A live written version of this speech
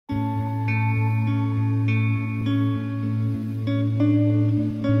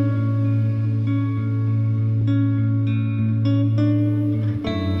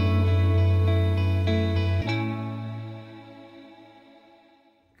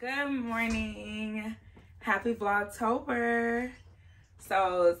Good morning. Happy Vlogtober.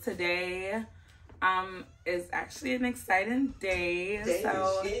 So today is actually an exciting day.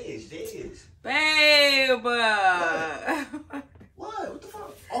 Yes. Babe. What? What the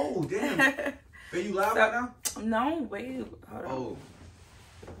fuck? Oh, damn. Are you live right now? No, wait. Hold on. Oh.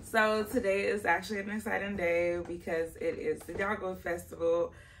 So today is actually an exciting day because it is the Dogwood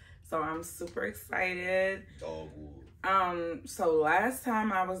Festival. So I'm super excited. Dogwood. So last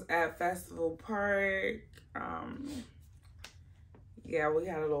time I was at Festival Park, yeah, we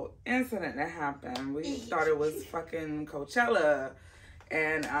had a little incident that happened. We thought it was fucking Coachella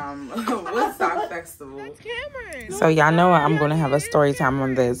and Woodstock Festival. So y'all know I'm gonna have a story time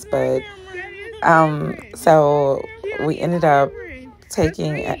on this, but so we ended up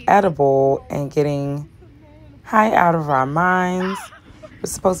taking an edible and getting high out of our minds. It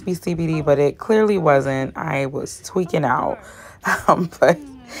was supposed to be CBD, but it clearly wasn't. I was tweaking out. But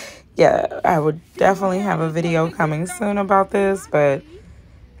yeah, I would definitely have a video coming soon about this, but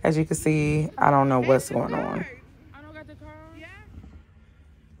as you can see, I don't know what's going on.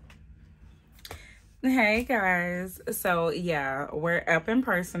 Hey guys, so yeah, we're up in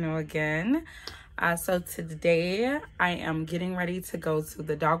personal again. So today I am getting ready to go to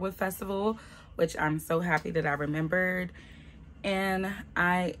the Dogwood Festival, which I'm so happy that I remembered. And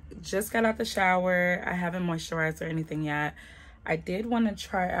I just got out the shower. I haven't moisturized or anything yet. I did want to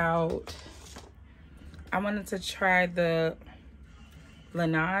try out, I wanted to try the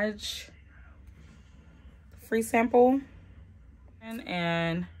Laneige free sample.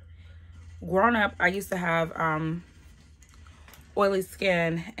 And growing up, I used to have oily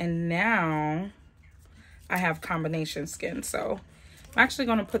skin, and now I have combination skin. So I'm actually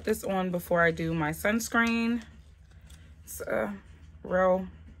going to put this on before I do my sunscreen. It's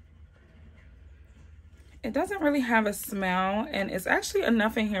it doesn't really have a smell, and it's actually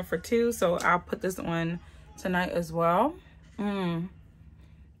enough in here for two, so I'll put this on tonight as well. It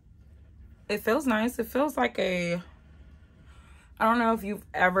feels nice. It feels like I don't know if you've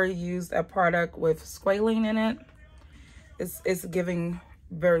ever used a product with squalene in it. It's giving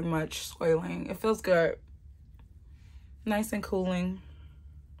very much squalene. It feels good. Nice and cooling.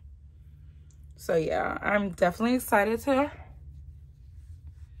 So yeah, I'm definitely excited to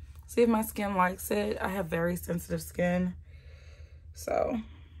see if my skin likes it. I have very sensitive skin. So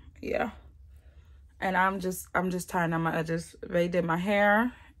yeah. And I'm just tying on my edges. They did my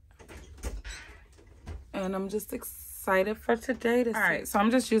hair. And I'm just excited for today to see. All right, so I'm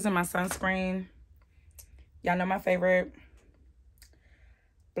just using my sunscreen. Y'all know my favorite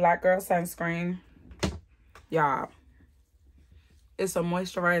Black Girl sunscreen. Y'all, it's a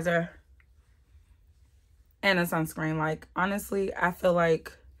moisturizer and a sunscreen. Like, honestly, I feel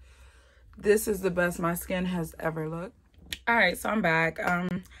like this is the best my skin has ever looked. All right, so I'm back. I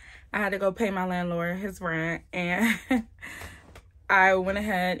had to go pay my landlord his rent, and I went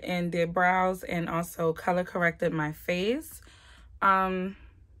ahead and did brows and also color corrected my face. I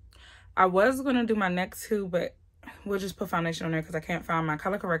was gonna do my neck too, but we'll just put foundation on there because I can't find my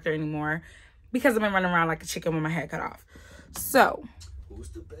color corrector anymore because I've been running around like a chicken with my head cut off. So who's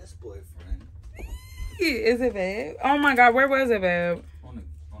the best boyfriend? Is it babe? Oh my god, where was it, babe? On the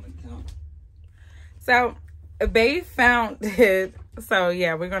count. So babe found it. So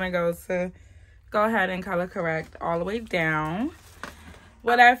yeah, we're gonna go ahead and color correct all the way down.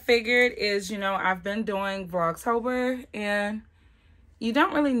 What I figured is, you know, I've been doing Vlogtober and you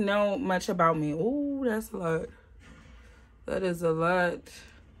don't really know much about me. Ooh, that's a lot. That is a lot.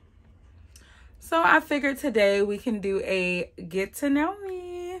 So I figured today we can do a get to know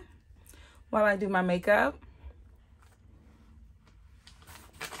me while I do my makeup.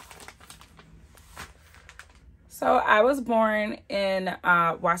 So I was born in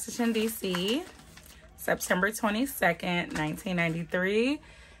Washington, D.C., September 22nd, 1993,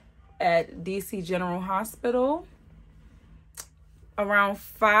 at D.C. General Hospital, around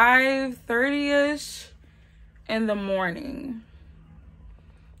 5:30-ish in the morning.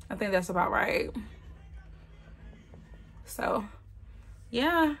 I think that's about right. So,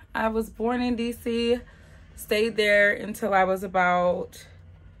 yeah, I was born in D.C., stayed there until I was about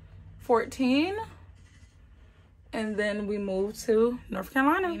 14. And then we moved to North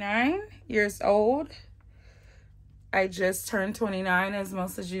Carolina. 29 years old. I just turned 29, as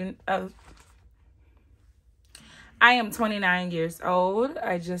most of you I am 29 years old.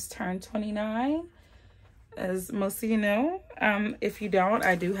 I just turned 29, as most of you know. If you don't,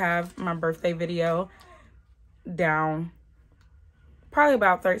 I do have my birthday video down probably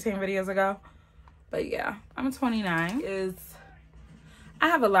about 13 videos ago. But yeah, I'm 29. I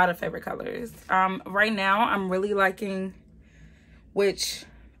have a lot of favorite colors. Right now, I'm really liking, which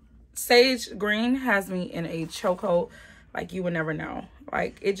sage green has me in a chokehold like you would never know.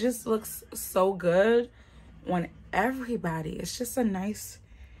 Like, it just looks so good on everybody. It's just a nice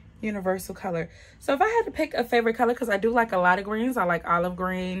universal color. So if I had to pick a favorite color, because I do like a lot of greens. I like olive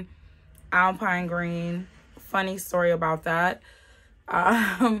green, alpine green. Funny story about that.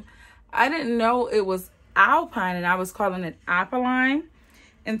 I didn't know it was alpine and I was calling it apiline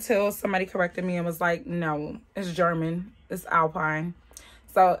until somebody corrected me and was like, no, it's German, it's alpine.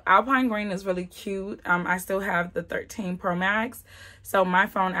 So alpine green is really cute. I still have the 13 Pro Max, so my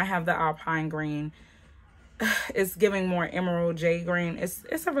phone, I have the alpine green. It's giving more emerald jade green.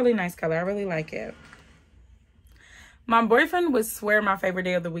 It's a really nice color. I really like it. My boyfriend would swear my favorite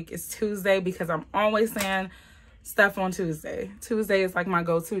day of the week is Tuesday because I'm always saying stuff on Tuesday. Tuesday is like my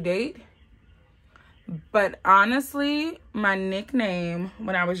go-to date. But honestly, my nickname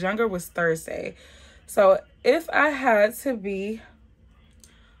when I was younger was Thursday. So if I had to be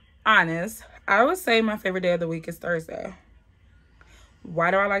honest, I would say my favorite day of the week is Thursday.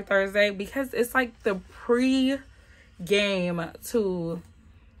 Why do I like Thursday? Because it's like the pre-game to,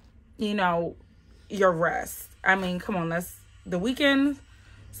 you know, your rest. I mean, come on, that's the weekend.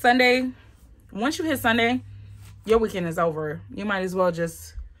 Sunday, once you hit Sunday, your weekend is over. You might as well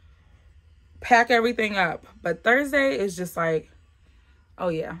just pack everything up. But Thursday is just like, oh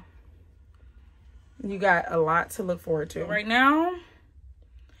yeah, you got a lot to look forward to. Right now,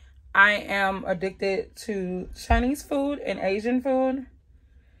 I am addicted to Chinese food and Asian food.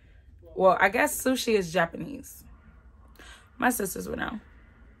 Well, I guess sushi is Japanese. My sisters would know.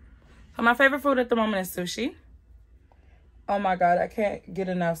 So my favorite food at the moment is sushi. Oh my God, I can't get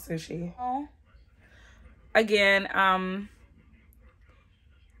enough sushi. Again,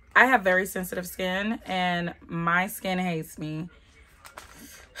 I have very sensitive skin and my skin hates me.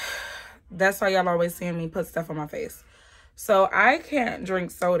 That's why y'all always seeing me put stuff on my face. So I can't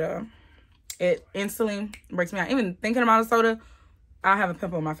drink soda. It instantly breaks me out. Even thinking about a soda, I'll have a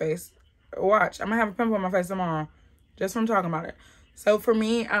pimple on my face. Watch, I'm gonna have a pimple on my face tomorrow just from talking about it. So for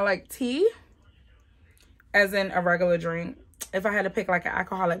me, I like tea as in a regular drink. If I had to pick like an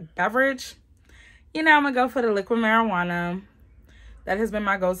alcoholic beverage, you know, I'm gonna go for the liquid marijuana. That has been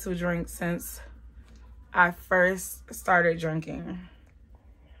my go-to drink since I first started drinking.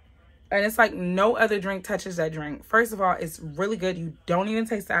 And it's like no other drink touches that drink. First of all, it's really good. You don't even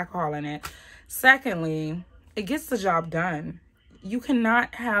taste the alcohol in it. Secondly, it gets the job done. You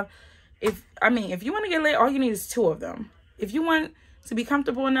cannot have, if you want to get lit, all you need is 2 of them. If you want to be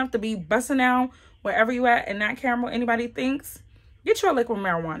comfortable enough to be busting out wherever you at and not caring what anybody thinks, get your liquid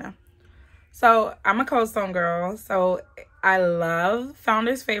marijuana. So I'm a Cold Stone girl. So I love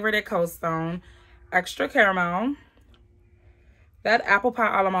Founder's Favorite at Cold Stone, extra caramel. That apple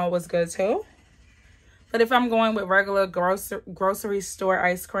pie a la mode was good too. But if I'm going with regular grocery store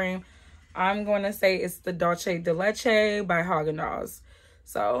ice cream, I'm going to say it's the Dolce de Leche by Haagen-Dazs.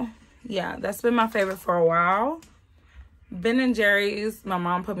 So yeah, that's been my favorite for a while. Ben & Jerry's, my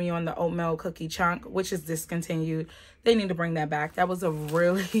mom put me on the oatmeal cookie chunk, which is discontinued. They need to bring that back. That was a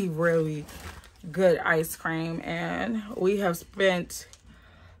really, really good ice cream. And we have spent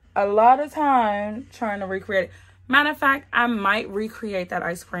a lot of time trying to recreate it. Matter of fact, I might recreate that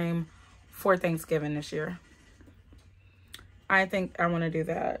ice cream for Thanksgiving this year. I think I want to do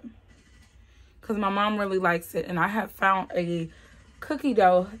that because my mom really likes it. And I have found a cookie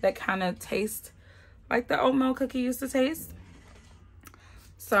dough that kind of tastes like the oatmeal cookie used to taste.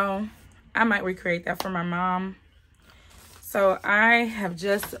 So I might recreate that for my mom. So I have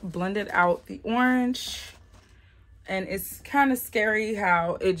just blended out the orange. And it's kind of scary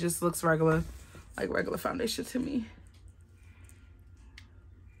how it just looks regular, like regular foundation to me.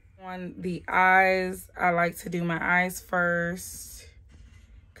 On the eyes, I like to do my eyes first,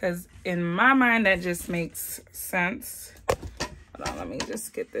 because in my mind that just makes sense. Hold on, let me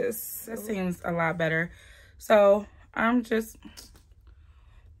just get this. That seems a lot better. So I'm just,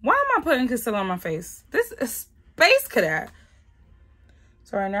 why am I putting concealer on my face? This is Space Cadet.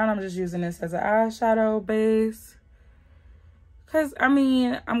 So right now I'm just using this as an eyeshadow base, because I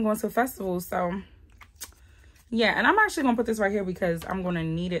mean, I'm going to a festival, so yeah. And I'm actually gonna put this right here because I'm gonna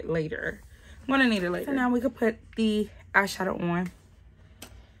need it later. So now we could put the eyeshadow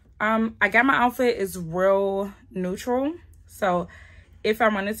on. I got my outfit is real neutral, so if I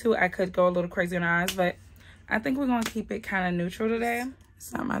wanted to, I could go a little crazy on the eyes, but I think we're gonna keep it kind of neutral today.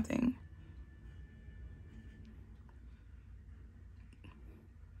 It's not my thing.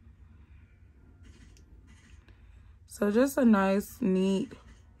 So just a nice, neat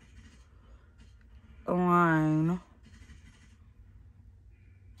line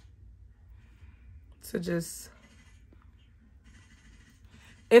to just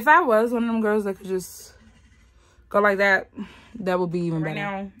If I was one of them girls that could just go like that, that would be even better. Right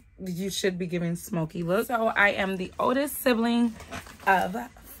now, you should be giving smoky look. So I am the oldest sibling of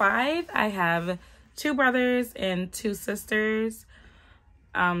 5. I have 2 brothers and 2 sisters.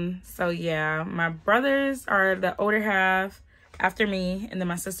 So yeah, my brothers are the older half after me, and then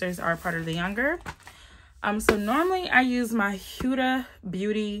my sisters are part of the younger. So normally I use my Huda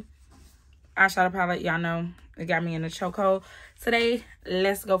Beauty eyeshadow palette. Y'all know it got me in a chokehold. Today,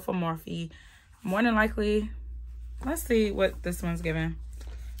 let's go for Morphe. More than likely, let's see what this one's giving.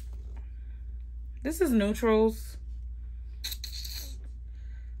 This is neutrals.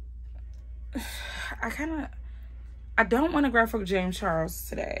 I don't want to go for James Charles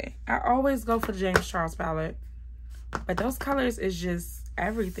today. I always go for James Charles palette. But those colors is just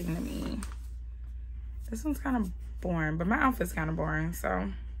everything to me. This one's kind of boring, but my outfit's kind of boring,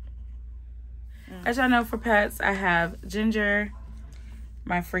 so. As y'all know, for pets, I have Ginger,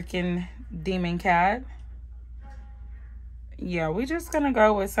 my freaking demon cat. Yeah, we're just gonna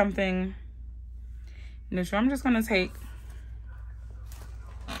go with something neutral. I'm just gonna take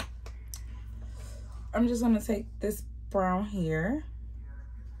this brown here,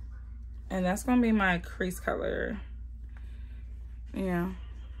 and that's gonna be my crease color. Yeah,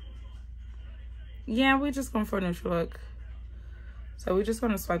 we're just going for a neutral look, so we're just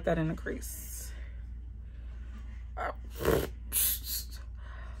gonna swipe that in the crease.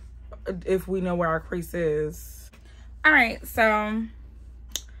 If we know where our crease is. All right, so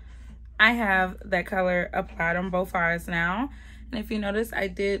I have that color applied on both eyes now. And if you notice, I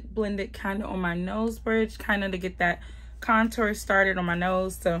did blend it kind of on my nose bridge, kind of to get that contour started on my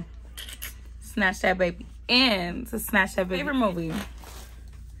nose to snatch that baby in, Favorite movie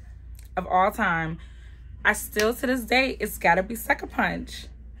of all time, I still to this day, it's gotta be Sucker Punch.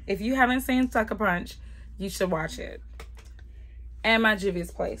 If you haven't seen Sucker Punch, you should watch it. And My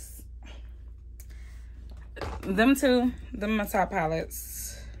Juvia's Place. Them two, them my top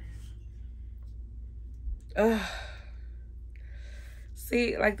palettes. Ugh.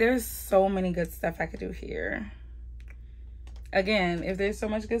 See, like, there's so many good stuff I could do here. Again, if there's so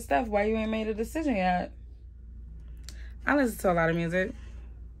much good stuff, why you ain't made a decision yet? I listen to a lot of music.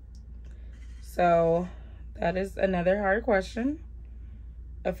 So, that is another hard question.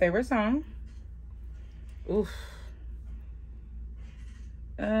 A favorite song. Oof.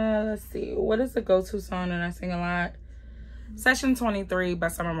 Let's see. What is the go-to song that I sing a lot? Session 23 by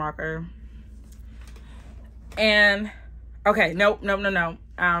Summer Walker. And, okay, nope.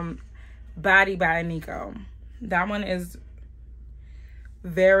 Body by Nico. That one is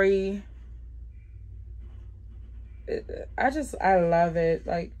very, I love it.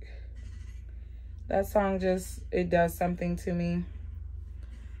 Like, that song just, it does something to me.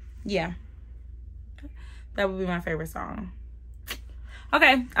 Yeah. That would be my favorite song.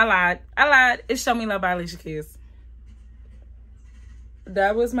 Okay, I lied. It's Show Me Love by Alicia Keys.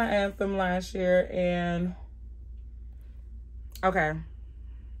 That was my anthem last year, and okay.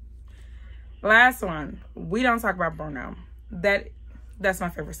 Last one. We Don't Talk About Bruno. That's my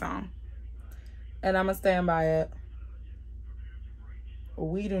favorite song. And I'm gonna stand by it.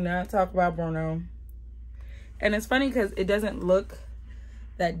 We do not talk about Bruno. And it's funny because it doesn't look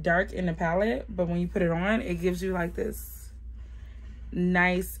that dark in the palette, but when you put it on, it gives you like this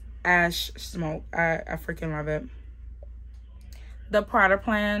nice ash smoke. I freaking love it. The Prada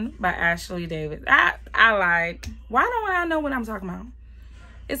Plan by Ashley Davis. I lied. Why don't I know what I'm talking about?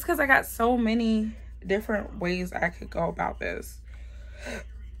 It's because I got so many different ways I could go about this.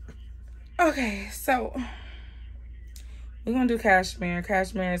 Okay, so we're gonna do cashmere.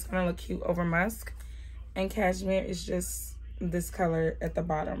 Cashmere is gonna look cute over musk, and cashmere is just this color at the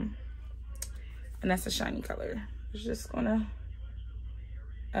bottom, and that's a shiny color. It's just gonna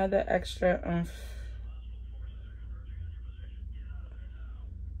add that extra oomph.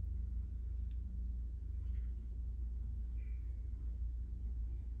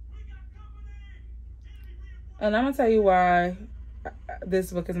 And I'm gonna tell you why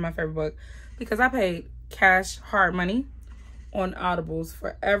this book is my favorite book. Because I paid cash hard money on Audibles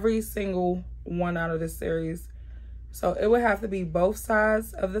for every single one out of this series. So it would have to be Both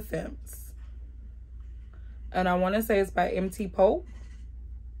Sides of the Fence. And I want to say it's by M.T. Pope.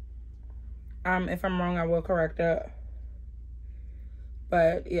 If I'm wrong, I will correct it.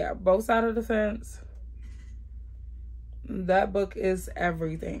 But yeah, Both Sides of the Fence. That book is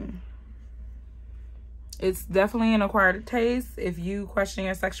everything. It's definitely an acquired taste. If you question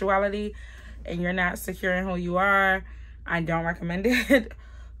your sexuality and you're not secure in who you are, I don't recommend it.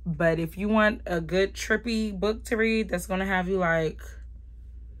 But if you want a good trippy book to read that's gonna have you like,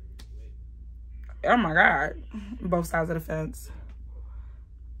 oh my God, Both Sides of the Fence.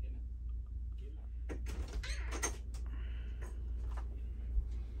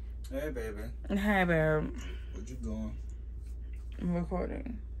 Hey, baby. Hey, babe. What you doing? I'm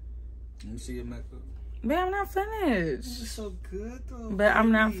recording. Let me see your makeup. Babe, I'm not finished. It's so good, though. But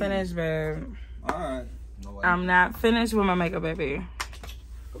I'm not finished, babe. All right. No way. I'm not finished with my makeup, baby.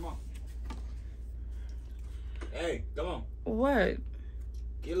 Come on. Hey, come on. What?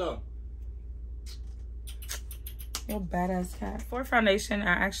 Kilo. You're a badass cat. For foundation,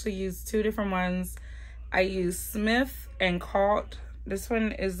 I actually use two different ones. I use Smith and Calt. This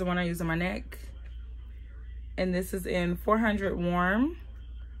one is the one I use on my neck. And this is in 400 Warm.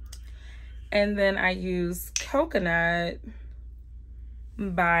 And then I use Coconut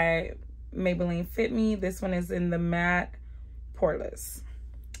by Maybelline Fit Me. This one is in the matte poreless.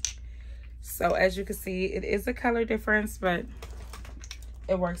 So as you can see, it is a color difference, but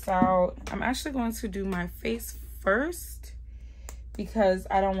it works out. I'm actually going to do my face first because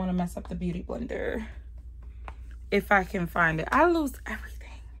I don't want to mess up the beauty blender. If I can find it, I lose everything.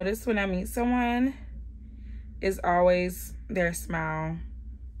 This when I meet someone is always their smile.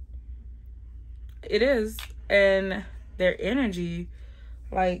 It is, and their energy,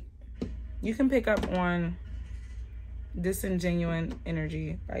 like you can pick up on disingenuine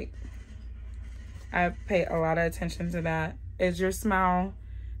energy. Like I pay a lot of attention to that. Is your smile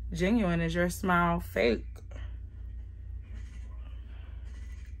genuine? Is your smile fake?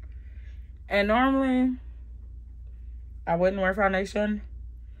 And normally I wouldn't wear foundation,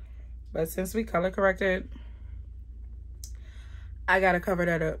 but since we color corrected, I gotta cover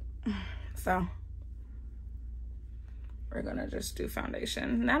that up. So we're gonna just do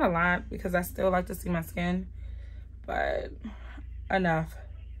foundation. Not a lot because I still like to see my skin, but enough.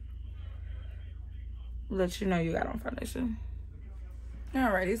 Let you know you got on foundation.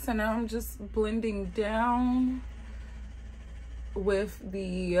 Alrighty, so now I'm just blending down with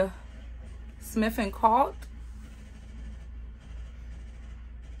the Smith and Calt.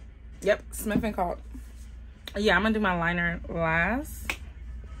 Yep, Smith and Calt. Yeah, I'm gonna do my liner last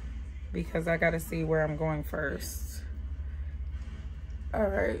because I gotta see where I'm going first. All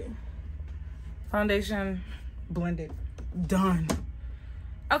right, foundation blended, done.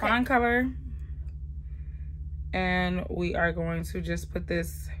 Okay, fine color. And we are going to just put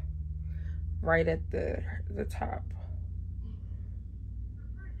this right at the top.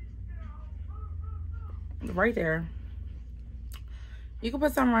 Right there. You can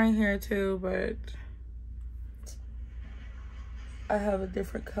put some right here too, but I have a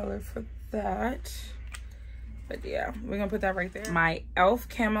different color for that. But yeah, we're gonna put that right there. My e.l.f.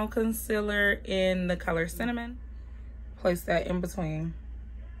 Camo Concealer in the color Cinnamon. Place that in between.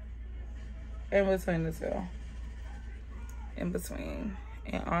 In between the two. In between.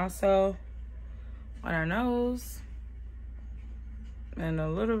 And also on our nose. And a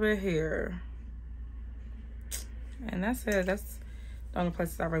little bit here. And that's it. That's the only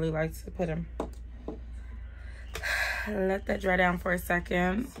places I really like to put them. Let that dry down for a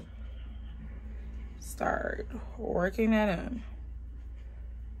second. Start working that in.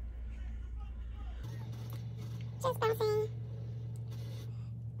 Just bouncing.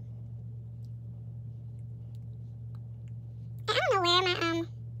 I don't know where my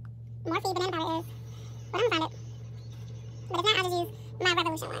Morphe banana powder is, but I'm gonna find it. But if not, I'll just use my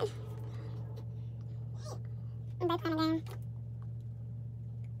Revolution one. I'm back on again.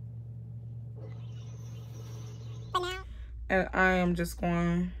 But now, And I am just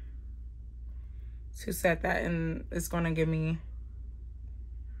going to set that, and it's going to give me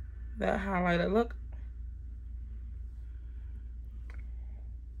that highlighted look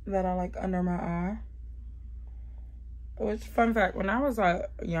that I like under my eye. Which, fun fact, when I was like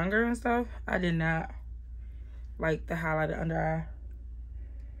younger and stuff, I did not like the highlighted under eye.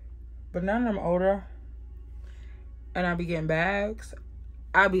 But now that I'm older and I be getting bags,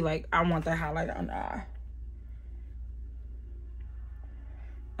 I be like, I want the highlighted under eye.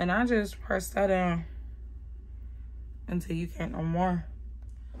 And I just press that down until you can't no more.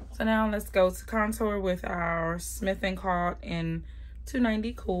 So now let's go to contour with our Smith & Calt in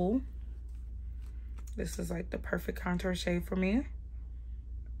 290 Cool. This is like the perfect contour shade for me.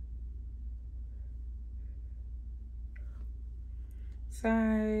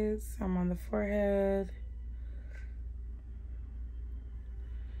 Sides, some on the forehead.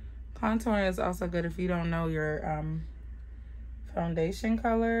 Contouring is also good if you don't know your foundation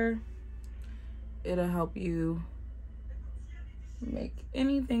color. It'll help you make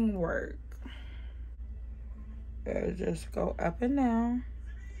anything work. It'll just go up and down.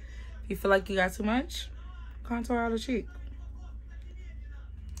 If you feel like you got too much, contour out the cheek.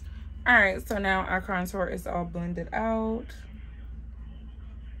 All right, so now our contour is all blended out.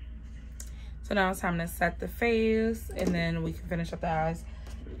 So now it's time to set the face, and then we can finish up the eyes.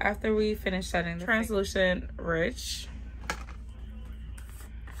 after we finish setting the translucent rich.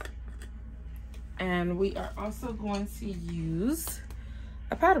 And we are also going to use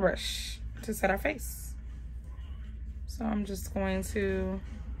a powder brush to set our face. So I'm just going to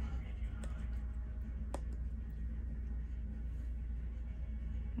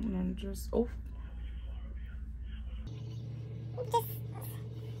just Just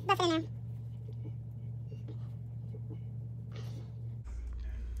buff it in there.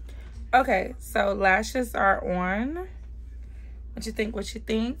 okay, so lashes are on. What you think? What you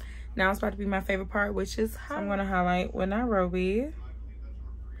think? Now it's about to be my favorite part, which is I'm gonna highlight with Nairobi.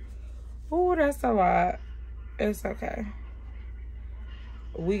 Oh, that's a lot. It's okay.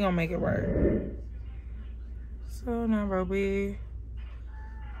 We gonna make it work. So Nairobi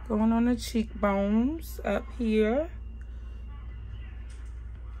going on the cheekbones up here.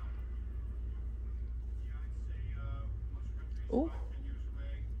 Ooh,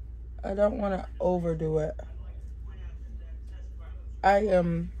 I don't want to overdo it. I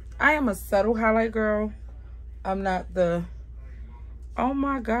am a subtle highlight girl. I'm not the, oh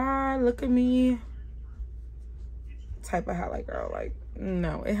my God, look at me type of highlight girl. Like,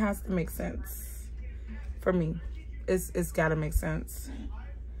 no, it has to make sense for me. It's gotta make sense.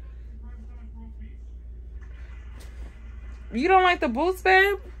 You don't like the boots,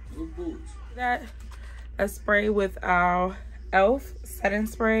 babe? What boots? That a spray with our e.l.f. setting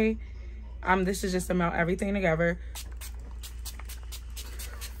spray. This is just to melt everything together.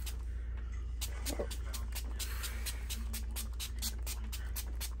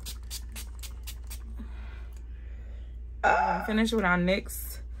 Finish with our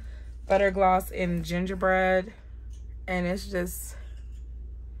NYX Butter Gloss in Gingerbread, and it's just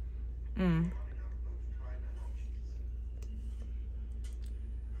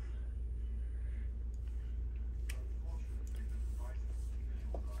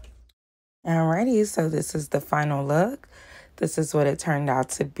Alrighty, so this is the final look. This is what it turned out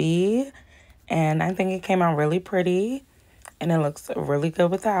to be, and I think it came out really pretty, and it looks really good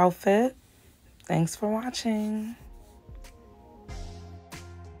with the outfit. Thanks for watching.